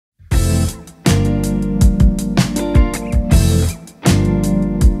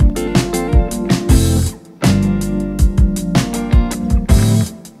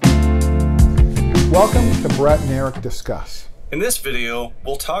Brett and Eric discuss. In this video,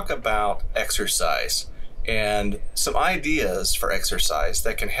 we'll talk about exercise and some ideas for exercise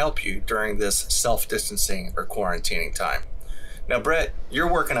that can help you during this self-distancing or quarantining time. Now, Brett,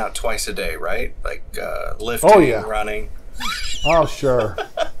 you're working out twice a day, right? Like lifting, Oh, yeah. running. Oh, sure.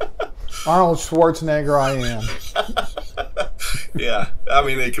 Arnold Schwarzenegger, I am. Yeah, I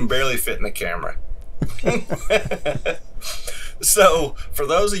mean, they can barely fit in the camera. So, for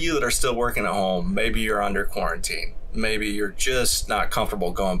those of you that are still working at home, maybe you're under quarantine. Maybe you're just not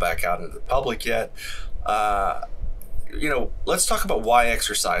comfortable going back out into the public yet. Let's talk about why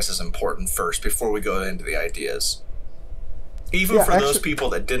exercise is important first before we go into the ideas. Even for those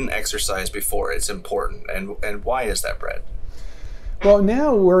people that didn't exercise before, it's important. And why is that, Brett? Well,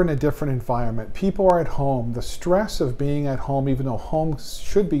 now we're in a different environment. People are at home. The stress of being at home, even though home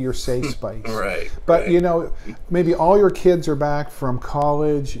should be your safe space. Right. But, right. Maybe all your kids are back from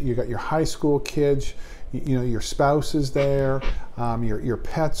college. You got your high school kids. Your spouse is there. Your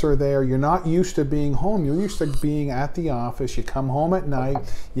pets are there. You're not used to being home. You're used to being at the office. You come home at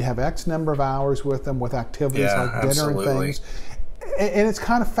night. You have X number of hours with them with activities like dinner absolutely. and things. And it's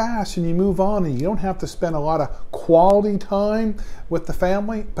kind of fast, and you move on, and you don't have to spend a lot of quality time with the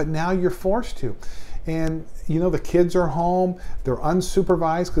family, but now you're forced to. And the kids are home, they're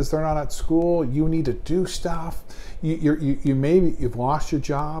unsupervised because they're not at school. You need to do stuff. You've lost your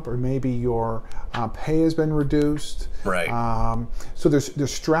job, or maybe your pay has been reduced. Right. So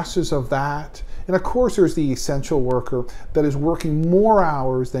there's stresses of that. And of course there's the essential worker that is working more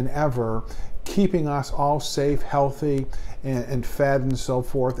hours than ever, keeping us all safe, healthy, and fed and so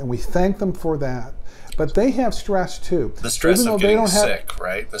forth. And we thank them for that. But they have stress too. The stress of getting sick,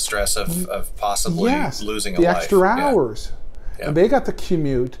 right? The stress of possibly losing a life. The extra hours. Yeah. And they got the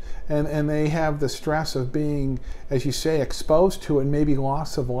commute, and they have the stress of being, as you say, exposed to it, and maybe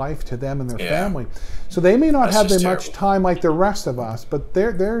loss of life to them and their family. So they may not have that much time like the rest of us, but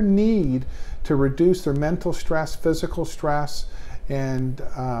their need to reduce their mental stress, physical stress, and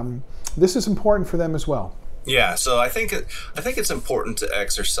this is important for them as well. Yeah, so I think it's important to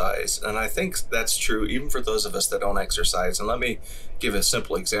exercise, and I think that's true even for those of us that don't exercise. And let me give a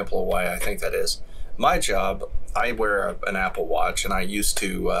simple example of why I think that is. My job, I wear an Apple Watch, and I used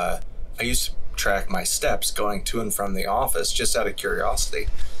to track my steps going to and from the office just out of curiosity.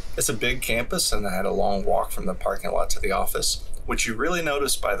 It's a big campus, and I had a long walk from the parking lot to the office, which you really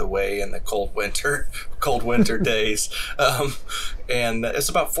notice, by the way, in the cold winter days. And it's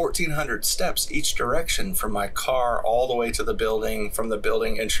about 1,400 steps each direction from my car all the way to the building, from the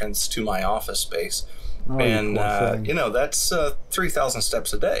building entrance to my office space. Oh, and, that's 3,000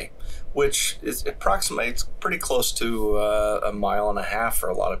 steps a day, which approximates pretty close to a mile and a half for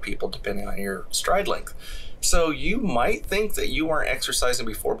a lot of people, depending on your stride length. So you might think that you weren't exercising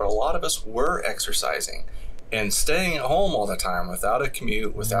before, but a lot of us were exercising. And staying at home all the time without a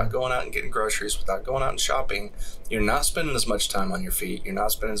commute, without going out and getting groceries, without going out and shopping, you're not spending as much time on your feet. You're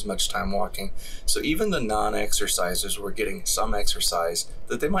not spending as much time walking. So even the non-exercisers were getting some exercise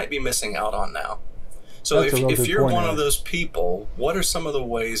that they might be missing out on now. So if you're one of those people, what are some of the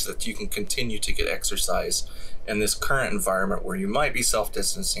ways that you can continue to get exercise in this current environment where you might be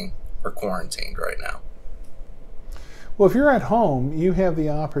self-distancing or quarantined right now? Well, if you're at home, you have the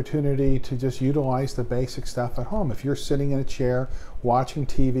opportunity to just utilize the basic stuff at home. If you're sitting in a chair, watching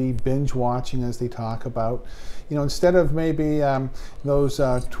TV, binge watching as they talk about, instead of maybe those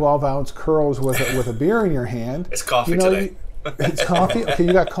 12-ounce curls with a beer in your hand. It's coffee today. It's coffee? Okay,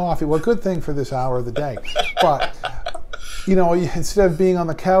 you got coffee. Well, good thing for this hour of the day. But, instead of being on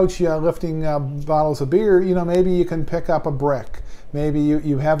the couch lifting bottles of beer, maybe you can pick up a brick. Maybe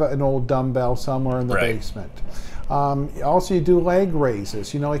you have an old dumbbell somewhere in the basement. Also, you do leg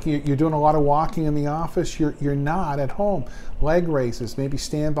raises. Like you're doing a lot of walking in the office. You're not at home. Leg raises. Maybe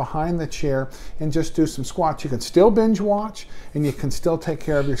stand behind the chair and just do some squats. You can still binge watch, and you can still take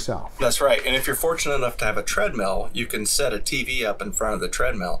care of yourself. That's right. And if you're fortunate enough to have a treadmill, you can set a TV up in front of the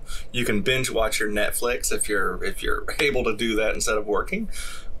treadmill. You can binge watch your Netflix if you're able to do that instead of working,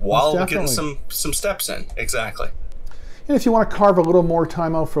 while getting some steps in. Exactly. And if you want to carve a little more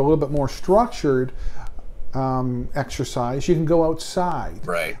time out for a little bit more structured exercise, you can go outside.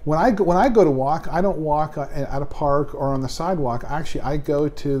 Right. When I go to walk, I don't walk at a park or on the sidewalk. Actually, I go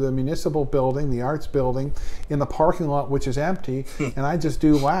to the municipal building, the arts building, in the parking lot, which is empty, and I just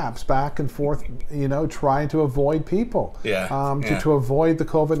do laps back and forth, trying to avoid people. To avoid the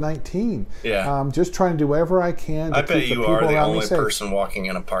COVID-19. Yeah. Just trying to do whatever I can to I bet keep the you people are the around me only safe. person walking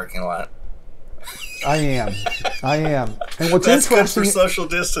in a parking lot. I am. I am. And what's That's good interesting, for social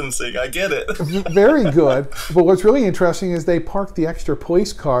distancing. I get it. very good. But what's really interesting is they park the extra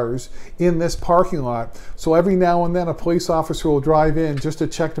police cars in this parking lot. So every now and then a police officer will drive in just to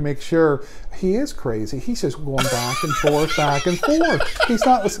check to make sure. He is crazy. He's just going back and forth, back and forth. He's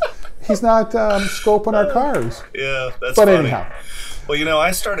not scoping our cars. Yeah, that's But funny. anyhow. Well,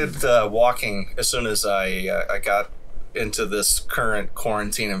 I started walking as soon as I got into this current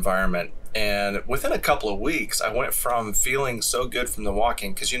quarantine environment. And within a couple of weeks, I went from feeling so good from the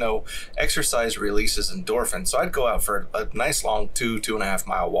walking, because, exercise releases endorphins. So I'd go out for a nice long 2.5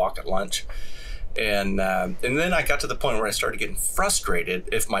 mile walk at lunch. And then I got to the point where I started getting frustrated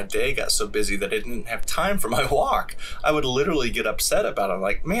if my day got so busy that I didn't have time for my walk. I would literally get upset about it. I'm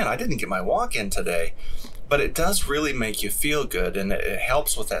like, man, I didn't get my walk in today. But it does really make you feel good, and it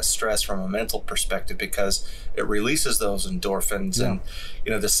helps with that stress from a mental perspective, because it releases those endorphins. Yeah.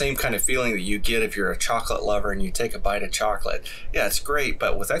 And the same kind of feeling that you get if you're a chocolate lover and you take a bite of chocolate. Yeah, it's great,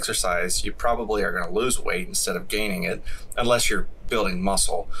 but with exercise, you probably are going to lose weight instead of gaining it, unless you're building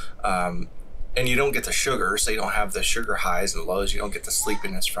muscle. And you don't get the sugar, so you don't have the sugar highs and lows. You don't get the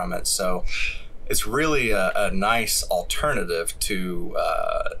sleepiness from it. So it's really a nice alternative to,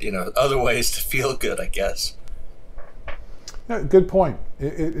 other ways to feel good, I guess. Yeah, good point.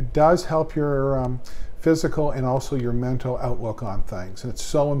 It does help your physical and also your mental outlook on things. And it's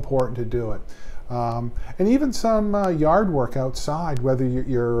so important to do it. And even some yard work outside, whether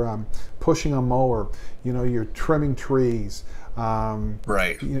you're pushing a mower, you're trimming trees.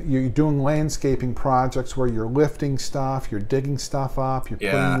 Right. You're doing landscaping projects where you're lifting stuff, you're digging stuff up, you're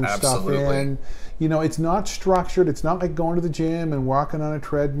putting new stuff in. It's not structured. It's not like going to the gym and walking on a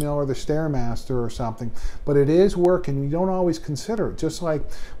treadmill or the Stairmaster or something, but it is work, and you don't always consider it. Just like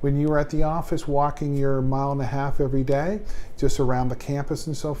when you were at the office walking your 1.5 miles every day, just around the campus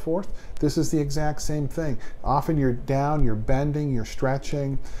and so forth, this is the exact same thing. Often you're down, you're bending, you're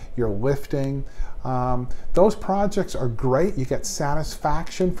stretching, you're lifting. Those projects are great. You get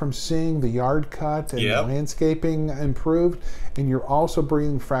satisfaction from seeing the yard cut and the landscaping improved, and you're also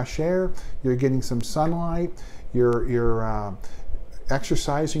breathing fresh air. You're getting some sunlight. You're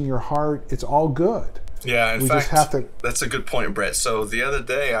exercising your heart. It's all good. Yeah, in fact, that's a good point, Brett. So the other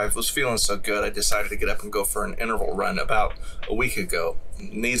day, I was feeling so good, I decided to get up and go for an interval run about a week ago.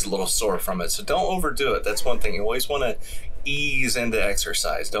 Knees a little sore from it, so don't overdo it. That's one thing. You always want to ease into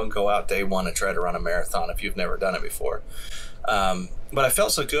exercise. Don't go out day one and try to run a marathon if you've never done it before. But I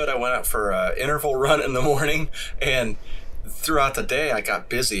felt so good, I went out for an interval run in the morning, and throughout the day I got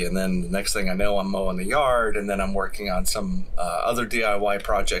busy, and then the next thing I know, I'm mowing the yard, and then I'm working on some other DIY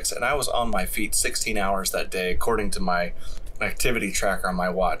projects, and I was on my feet 16 hours that day according to my activity tracker on my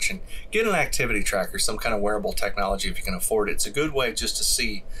watch. And get an activity tracker, some kind of wearable technology if you can afford it. It's a good way just to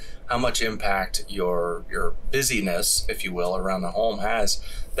see how much impact your busyness, if you will, around the home has.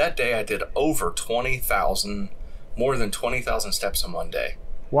 That day I did over 20,000, more than 20,000 steps in one day.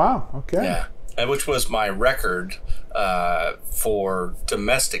 Wow, okay. Yeah, and which was my record for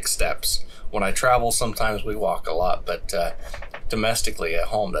domestic steps. When I travel, sometimes we walk a lot, but domestically at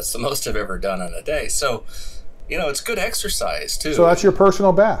home, that's the most I've ever done in a day. So, it's good exercise too. So that's your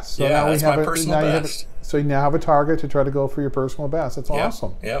personal best. So yeah, that's my personal best. So you now have a target to try to go for your personal best. That's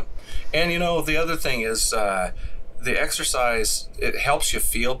awesome. Yep. And the other thing is the exercise, it helps you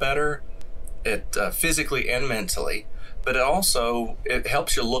feel better, physically and mentally, but it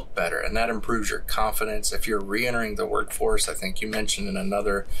helps you look better, and that improves your confidence. If you're re-entering the workforce, I think you mentioned in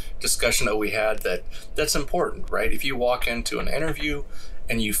another discussion that we had that's important, right? If you walk into an interview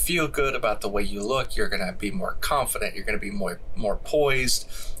and you feel good about the way you look, you're going to be more confident, you're going to be more poised,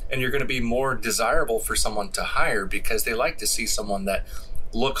 and you're going to be more desirable for someone to hire, because they like to see someone that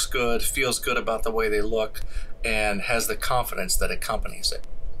looks good, feels good about the way they look, and has the confidence that accompanies it.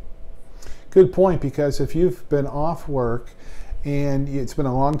 Good point, because if you've been off work and it's been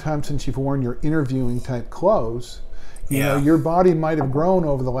a long time since you've worn your interviewing type clothes, your body might have grown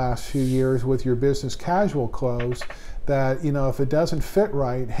over the last few years with your business casual clothes that, if it doesn't fit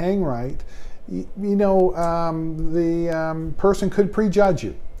right, hang right, the person could prejudge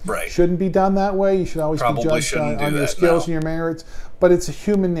you. Right. Shouldn't be done that way. You should always Probably be judged on your skills and your merits. But it's a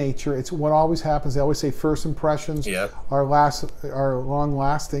human nature. It's what always happens. They always say first impressions are long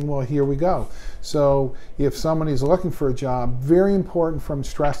lasting. Well, here we go. So if somebody's looking for a job, very important from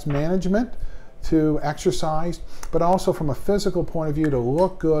stress management to exercise, but also from a physical point of view, to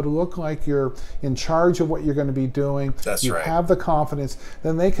look good, look like you're in charge of what you're going to be doing. That's you right. have the confidence,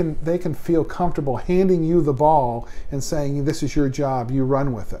 then they can feel comfortable handing you the ball and saying, this is your job, you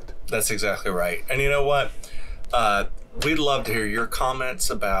run with it. That's exactly right. And you know what? We'd love to hear your comments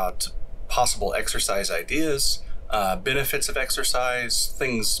about possible exercise ideas, benefits of exercise,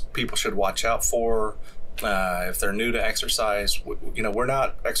 things people should watch out for. If they're new to exercise, we're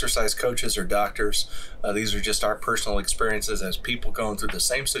not exercise coaches or doctors. These are just our personal experiences as people going through the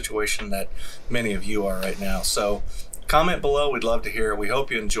same situation that many of you are right now. So comment below. We'd love to hear it. We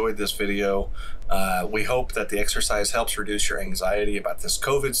hope you enjoyed this video. We hope that the exercise helps reduce your anxiety about this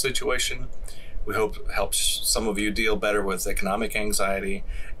COVID situation. We hope it helps some of you deal better with economic anxiety.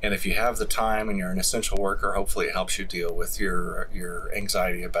 And if you have the time and you're an essential worker, hopefully it helps you deal with your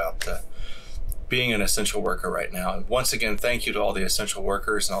anxiety about being an essential worker right now. And once again, thank you to all the essential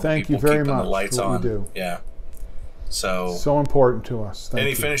workers and all the people keeping the lights on. Do. Yeah. So important to us.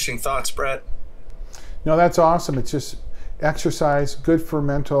 Any finishing thoughts, Brett? No, that's awesome. It's just exercise, good for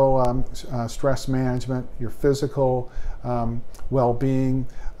mental stress management, your physical well-being.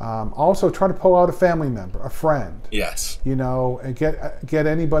 Also, try to pull out a family member, a friend. Yes. And get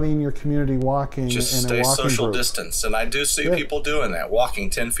anybody in your community walking. Just in a stay walking social group. distance. And I do see people doing that, walking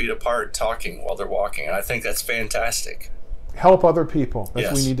 10 feet apart, talking while they're walking. And I think that's fantastic. Help other people. That's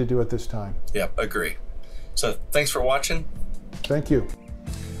what we Yes. need to do at this time. Yep, agree. So thanks for watching. Thank you.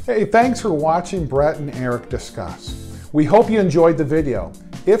 Hey, thanks for watching Brett and Eric discuss. We hope you enjoyed the video.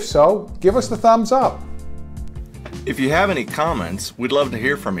 If so, give us the thumbs up. If you have any comments, we'd love to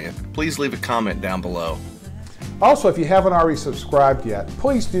hear from you. Please leave a comment down below. Also, if you haven't already subscribed yet,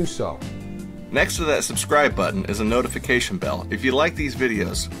 please do so. Next to that subscribe button is a notification bell. If you like these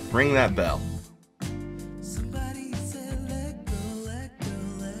videos, ring that bell.